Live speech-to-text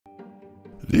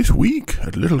This week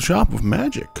at Little Shop of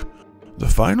Magic, the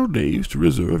final days to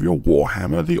reserve your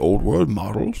Warhammer the Old World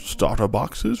models, starter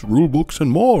boxes, rulebooks,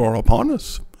 and more are upon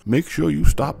us. Make sure you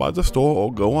stop by the store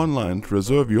or go online to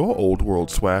reserve your Old World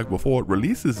swag before it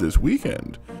releases this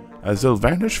weekend, as they'll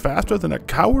vanish faster than a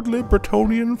cowardly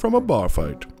Bretonian from a bar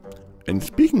fight. And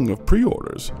speaking of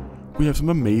pre-orders, we have some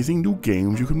amazing new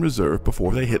games you can reserve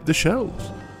before they hit the shelves,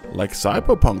 like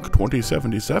Cyberpunk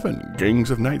 2077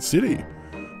 Gangs of Night City,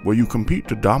 where you compete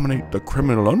to dominate the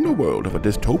criminal underworld of a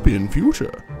dystopian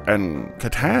future, and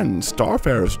Catan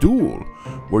Starfarer's Duel,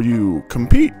 where you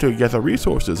compete to gather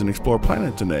resources and explore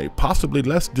planets in a possibly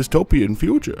less dystopian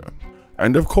future.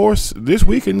 And of course, this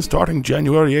weekend starting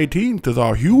January 18th is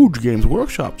our huge Games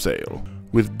Workshop sale,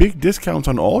 with big discounts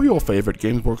on all your favorite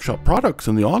Games Workshop products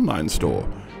in the online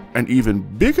store, and even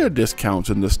bigger discounts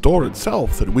in the store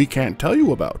itself that we can't tell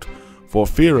you about, for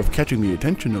fear of catching the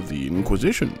attention of the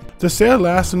Inquisition. The sale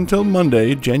lasts until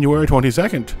Monday, January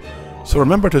 22nd, so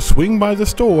remember to swing by the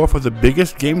store for the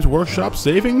biggest Games Workshop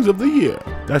savings of the year.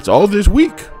 That's all this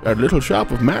week at Little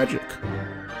Shop of Magic.